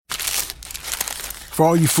For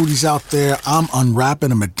all you foodies out there, I'm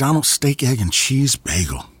unwrapping a McDonald's steak, egg, and cheese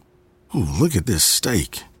bagel. Ooh, look at this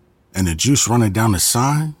steak. And the juice running down the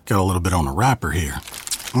side. Got a little bit on the wrapper here.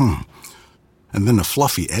 And then the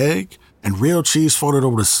fluffy egg and real cheese folded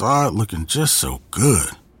over the side, looking just so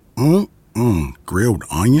good. Grilled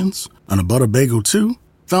onions and a butter bagel too.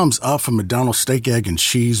 Thumbs up for McDonald's steak, egg, and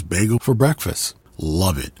cheese bagel for breakfast.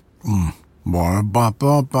 Love it. I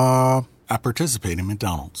participate in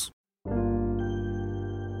McDonald's.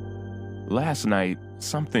 Last night,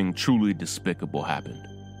 something truly despicable happened.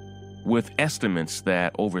 With estimates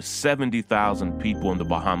that over 70,000 people in the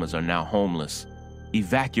Bahamas are now homeless,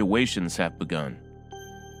 evacuations have begun.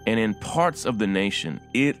 And in parts of the nation,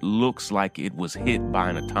 it looks like it was hit by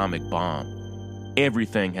an atomic bomb.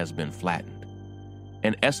 Everything has been flattened.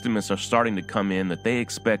 And estimates are starting to come in that they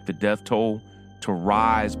expect the death toll to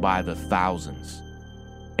rise by the thousands.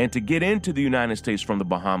 And to get into the United States from the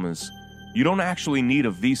Bahamas, you don't actually need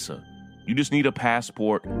a visa. You just need a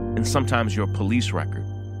passport and sometimes your police record.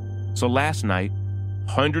 So last night,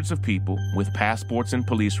 hundreds of people with passports and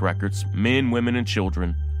police records, men, women, and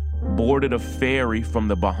children, boarded a ferry from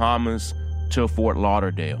the Bahamas to Fort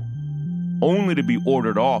Lauderdale, only to be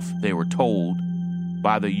ordered off, they were told,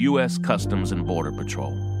 by the U.S. Customs and Border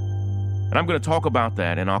Patrol. And I'm going to talk about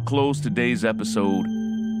that, and I'll close today's episode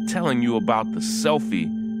telling you about the selfie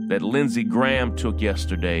that Lindsey Graham took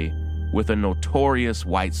yesterday with a notorious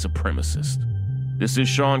white supremacist. This is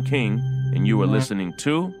Sean King, and you are listening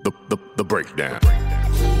to The Breakdown.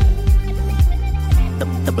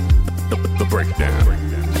 The Breakdown.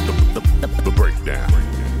 The Breakdown.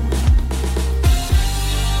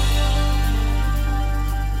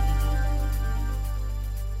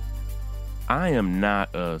 I am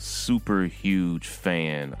not a super huge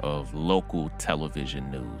fan of local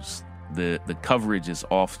television news. The coverage is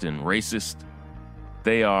often racist.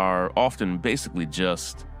 They are often basically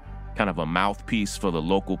just kind of a mouthpiece for the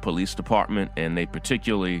local police department, and they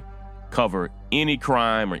particularly cover any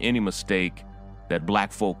crime or any mistake that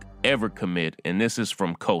black folk ever commit, and this is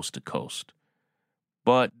from coast to coast.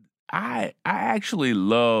 But I actually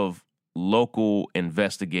love local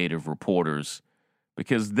investigative reporters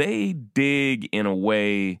because they dig in a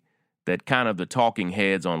way that kind of the talking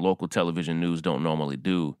heads on local television news don't normally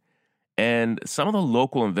do. And some of the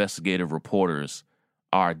local investigative reporters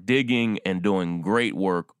are digging and doing great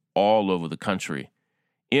work all over the country.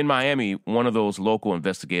 In Miami, one of those local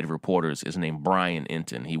investigative reporters is named Brian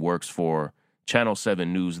Enton. He works for Channel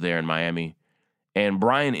 7 News there in Miami. And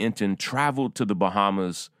Brian Enton traveled to the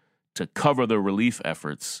Bahamas to cover the relief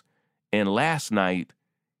efforts. And last night,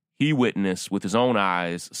 he witnessed with his own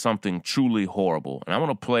eyes something truly horrible. And I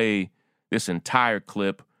want to play this entire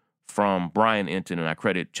clip from Brian Enton, and I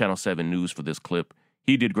credit Channel 7 News for this clip.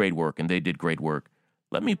 He did great work, and they did great work.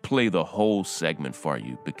 Let me play the whole segment for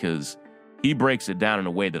you because he breaks it down in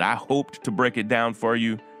a way that I hoped to break it down for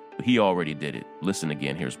you, but he already did it. Listen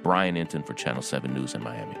again. Here's Brian Enton for Channel 7 News in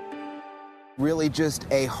Miami. Really just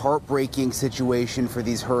a heartbreaking situation for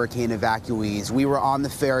these hurricane evacuees. We were on the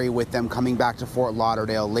ferry with them coming back to Fort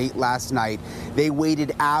Lauderdale late last night. They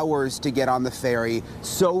waited hours to get on the ferry,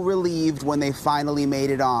 so relieved when they finally made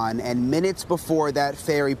it on. And minutes before that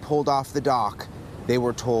ferry pulled off the dock, they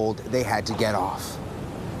were told they had to get off.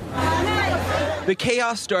 The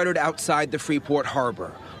chaos started outside the Freeport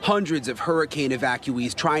Harbor. Hundreds of hurricane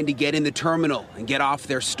evacuees trying to get in the terminal and get off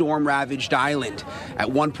their storm-ravaged island.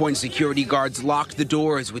 At one point, security guards locked the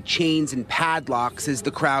doors with chains and padlocks as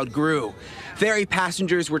the crowd grew. Ferry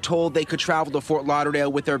passengers were told they could travel to Fort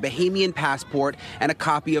Lauderdale with their Bahamian passport and a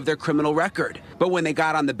copy of their criminal record. But when they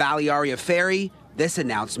got on the Balearia ferry, this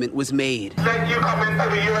announcement was made. Then you come into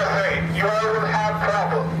the USA, you will have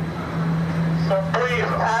trouble. So please,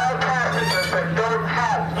 all passengers that don't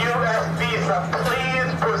have U.S. visa,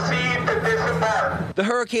 please proceed to disembark. The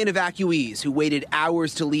hurricane evacuees who waited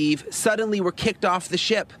hours to leave suddenly were kicked off the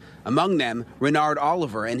ship. Among them, Renard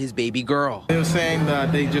Oliver and his baby girl. They were saying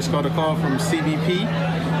that they just got a call from CBP,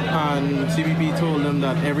 and CBP told them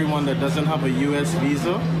that everyone that doesn't have a U.S.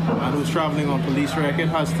 visa and who's traveling on police record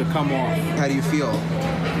has to come off. How do you feel?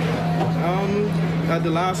 At the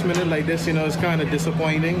last minute like this, it's kind of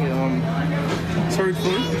disappointing. It's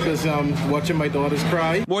hurtful because watching my daughters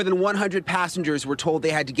cry. More than 100 passengers were told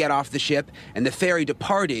they had to get off the ship, and the ferry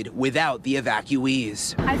departed without the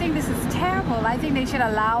evacuees. I think this is terrible. I think they should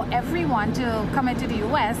allow everyone to come into the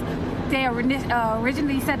U.S. They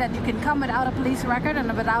originally said that you can come without a police record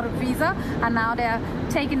and without a visa, and now they're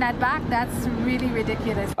taking that back. That's really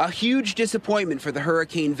ridiculous. A huge disappointment for the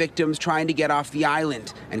hurricane victims trying to get off the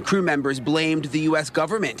island, and crew members blamed the U.S.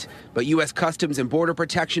 government. But U.S. Customs and Border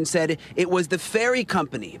Protection said it was the ferry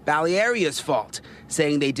company, Balearia's fault.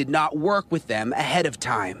 saying they did not work with them ahead of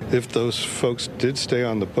time. If those folks did stay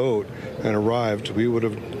on the boat and arrived, we would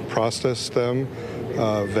have processed them,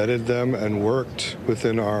 vetted them, and worked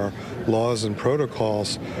within our laws and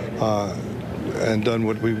protocols and done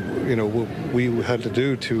what we had to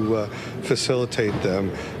do to facilitate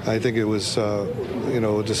them. I think it was a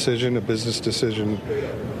business decision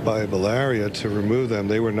by Valaria to remove them.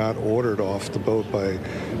 They were not ordered off the boat by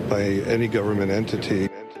any government entity.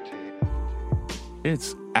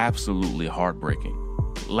 It's absolutely heartbreaking.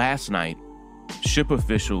 Last night, ship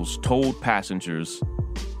officials told passengers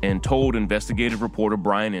and told investigative reporter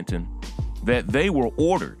Brian Enton that they were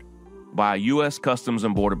ordered by U.S. Customs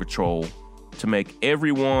and Border Patrol to make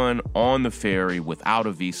everyone on the ferry without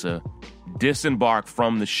a visa disembark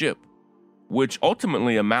from the ship, which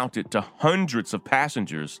ultimately amounted to hundreds of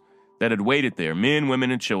passengers that had waited there, men,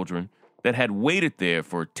 women, and children, that had waited there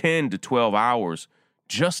for 10 to 12 hours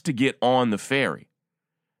just to get on the ferry.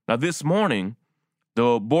 Now, this morning,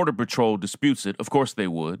 the Border Patrol disputes it. Of course they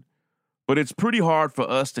would. But it's pretty hard for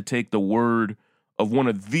us to take the word of one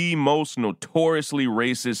of the most notoriously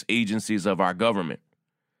racist agencies of our government,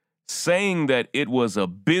 saying that it was a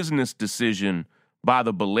business decision by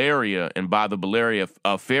the Valaria and by the Valaria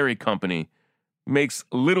Ferry Company makes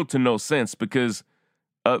little to no sense, because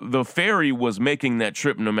the ferry was making that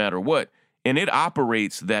trip no matter what, and it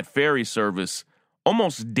operates that ferry service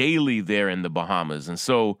almost daily there in the Bahamas. And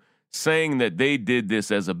so saying that they did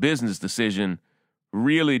this as a business decision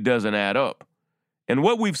really doesn't add up. And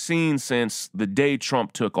what we've seen since the day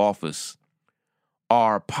Trump took office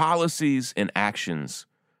are policies and actions,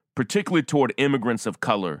 particularly toward immigrants of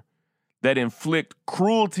color, that inflict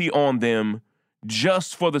cruelty on them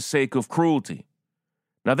just for the sake of cruelty.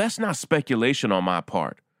 Now, that's not speculation on my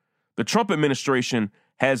part. The Trump administration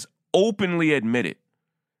has openly admitted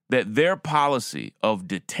that their policy of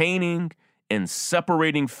detaining and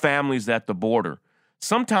separating families at the border,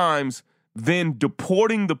 sometimes then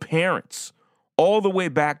deporting the parents all the way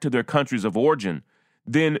back to their countries of origin,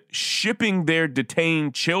 then shipping their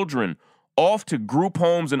detained children off to group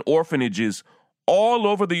homes and orphanages all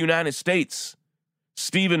over the United States.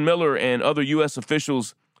 Stephen Miller and other U.S.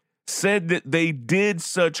 officials said that they did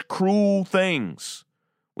such cruel things,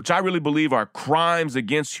 which I really believe are crimes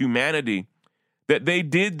against humanity, that they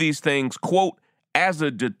did these things, quote, as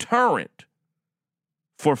a deterrent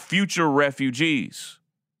for future refugees.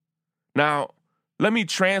 Now, let me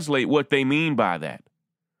translate what they mean by that.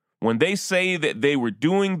 When they say that they were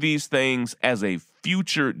doing these things as a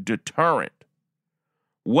future deterrent,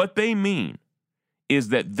 what they mean is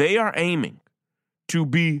that they are aiming to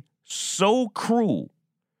be so cruel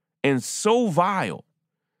and so vile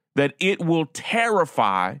that it will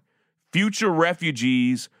terrify future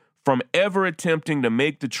refugees from ever attempting to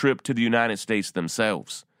make the trip to the United States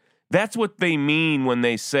themselves. That's what they mean when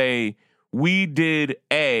they say, we did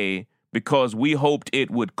A because we hoped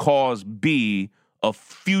it would cause B, a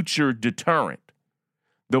future deterrent.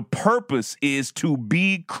 The purpose is to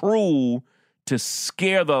be cruel, to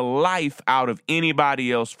scare the life out of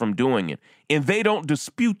anybody else from doing it. And they don't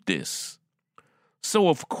dispute this. So,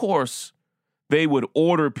 of course, they would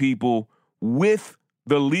order people with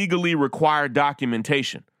the legally required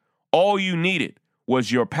documentation. All you needed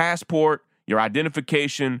was your passport, your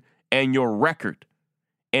identification, and your record.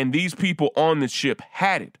 And these people on the ship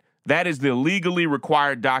had it. That is the legally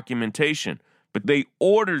required documentation. But they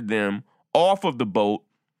ordered them off of the boat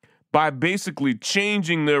by basically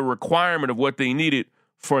changing their requirement of what they needed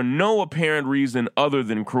for no apparent reason other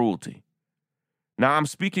than cruelty. Now, I'm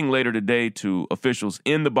speaking later today to officials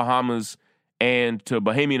in the Bahamas and to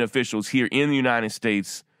Bahamian officials here in the United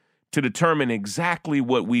States to determine exactly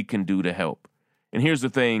what we can do to help. And here's the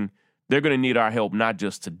thing, they're going to need our help not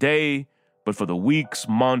just today, but for the weeks,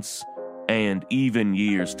 months, and even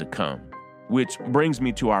years to come. Which brings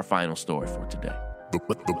me to our final story for today.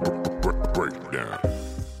 Breakdown.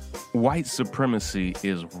 White supremacy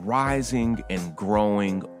is rising and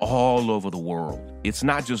growing all over the world. It's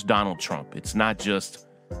not just Donald Trump. It's not just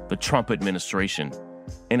the Trump administration.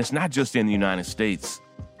 And it's not just in the United States.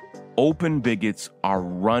 Open bigots are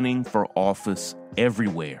running for office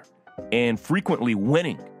everywhere and frequently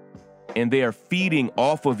winning. And they are feeding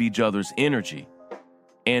off of each other's energy.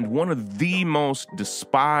 And one of the most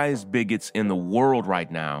despised bigots in the world right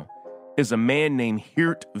now is a man named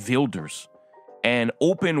Geert Wilders, an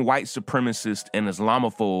open white supremacist and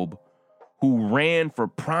Islamophobe who ran for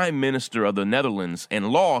prime minister of the Netherlands and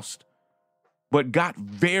lost, but got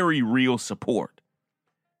very real support.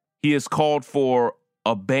 He has called for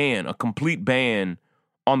a ban, a complete ban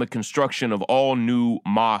on the construction of all new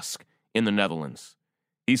mosques in the Netherlands.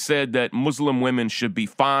 He said that Muslim women should be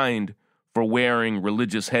fined for wearing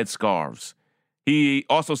religious headscarves. He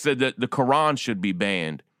also said that the Quran should be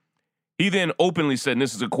banned. He then openly said, and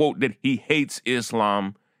this is a quote, that he hates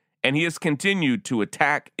Islam, and he has continued to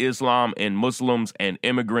attack Islam and Muslims and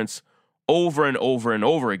immigrants over and over and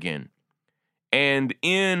over again. And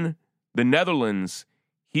in the Netherlands,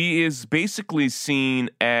 he is basically seen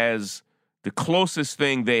as the closest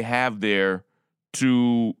thing they have there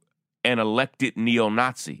to an elected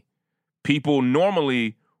neo-Nazi. People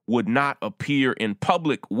normally would not appear in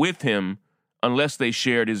public with him unless they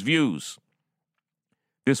shared his views.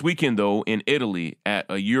 This weekend, though, in Italy at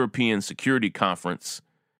a European security conference,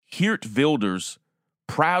 Geert Wilders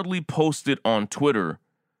proudly posted on Twitter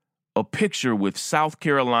a picture with South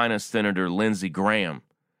Carolina Senator Lindsey Graham,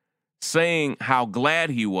 saying how glad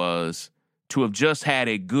he was to have just had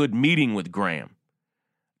a good meeting with Graham.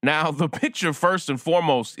 Now, the picture, first and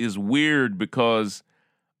foremost, is weird because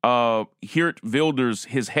Geert Wilders,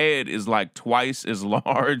 his head is like twice as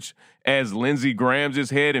large as Lindsey Graham's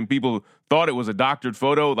head, and people thought it was a doctored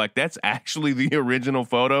photo. Like, that's actually the original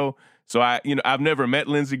photo. So I've never met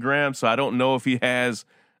Lindsey Graham, so I don't know if he has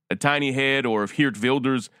a tiny head or if Geert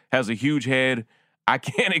Wilders has a huge head. I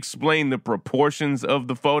can't explain the proportions of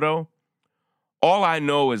the photo. All I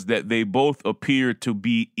know is that they both appear to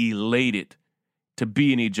be elated to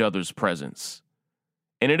be in each other's presence.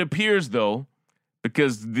 And it appears, though,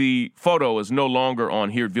 because the photo is no longer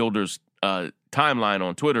on Geert Wilders' timeline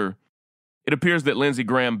on Twitter, it appears that Lindsey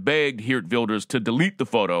Graham begged Geert Wilders to delete the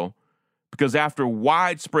photo because after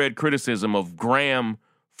widespread criticism of Graham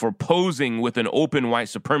for posing with an open white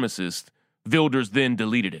supremacist, Wilders then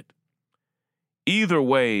deleted it. Either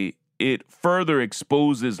way, it further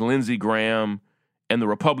exposes Lindsey Graham and the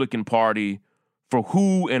Republican Party for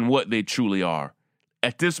who and what they truly are.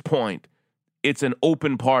 At this point, it's an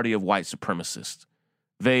open party of white supremacists.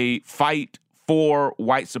 They fight for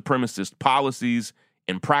white supremacist policies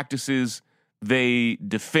and practices. They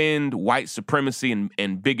defend white supremacy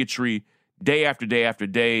and bigotry day after day after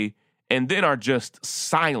day, and then are just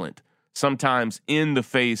silent, sometimes in the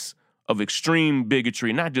face of extreme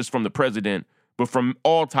bigotry, not just from the president, but from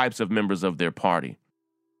all types of members of their party.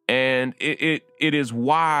 And it is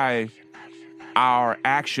why our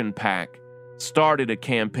Action PAC started a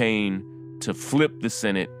campaign to flip the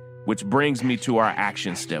Senate, which brings me to our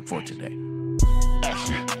action step for today.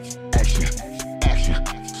 Action, action, action,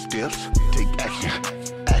 steps, take action,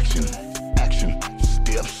 action, action,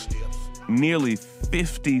 steps. Nearly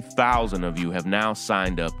 50,000 of you have now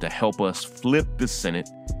signed up to help us flip the Senate.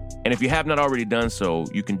 And if you have not already done so,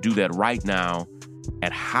 you can do that right now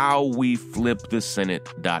at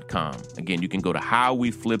howweflipthesenate.com. Again, you can go to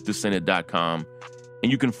howweflipthesenate.com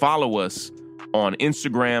and you can follow us on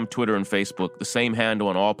Instagram, Twitter, and Facebook, the same handle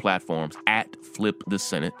on all platforms,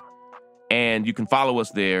 @FlipTheSenate. And you can follow us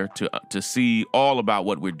there to see all about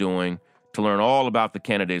what we're doing, to learn all about the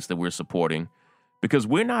candidates that we're supporting, because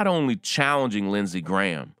we're not only challenging Lindsey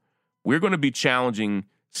Graham, we're going to be challenging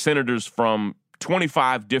senators from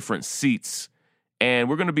 25 different seats, and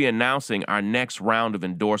we're going to be announcing our next round of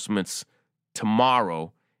endorsements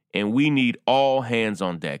tomorrow, and we need all hands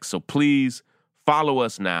on deck. So please follow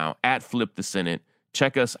us now @FlipTheSenate.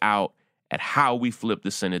 Check us out at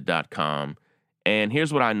howweflipthesenate.com. And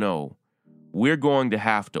here's what I know. We're going to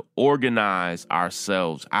have to organize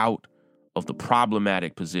ourselves out of the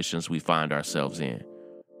problematic positions we find ourselves in.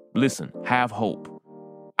 Listen, have hope.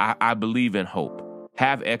 I believe in hope.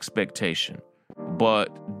 Have expectation.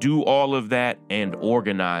 But do all of that and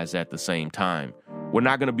organize at the same time. We're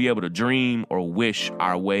not going to be able to dream or wish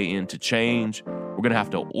our way into change. We're going to have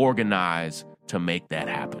to organize to make that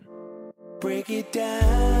happen. Break it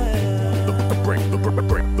down. The breakdown.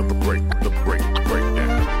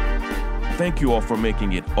 Thank you all for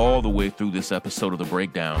making it all the way through this episode of The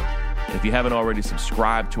Breakdown. And if you haven't already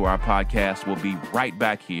subscribed to our podcast, we'll be right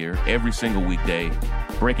back here every single weekday,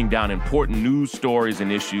 breaking down important news stories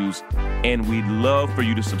and issues. And we'd love for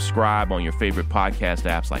you to subscribe on your favorite podcast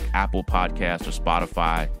apps like Apple Podcasts or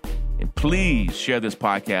Spotify. And please share this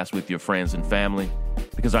podcast with your friends and family,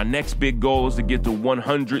 because our next big goal is to get to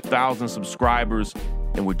 100,000 subscribers,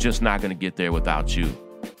 and we're just not going to get there without you.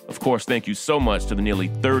 Of course, thank you so much to the nearly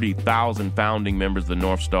 30,000 founding members of the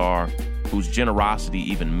North Star, whose generosity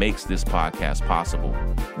even makes this podcast possible.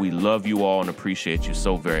 We love you all and appreciate you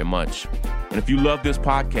so very much. And if you love this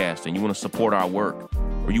podcast and you want to support our work,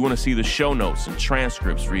 or you want to see the show notes and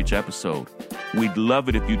transcripts for each episode, we'd love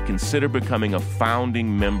it if you'd consider becoming a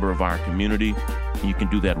founding member of our community. And you can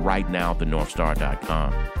do that right now at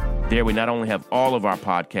thenorthstar.com. There we not only have all of our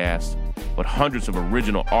podcasts, but hundreds of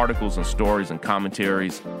original articles and stories and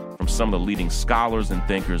commentaries from some of the leading scholars and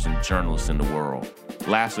thinkers and journalists in the world.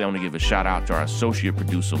 Lastly, I want to give a shout out to our associate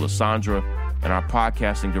producer, Lysandra, and our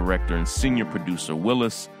podcasting director and senior producer,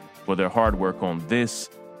 Willis, for their hard work on this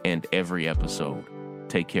and every episode.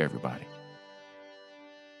 Take care, everybody.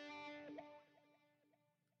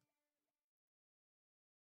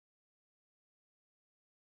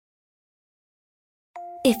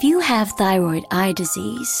 If you have thyroid eye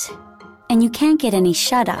disease and you can't get any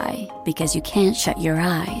shut-eye because you can't shut your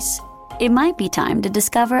eyes, it might be time to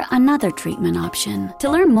discover another treatment option.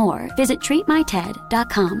 To learn more, visit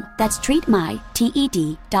treatmyted.com. That's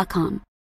treatmyted.com.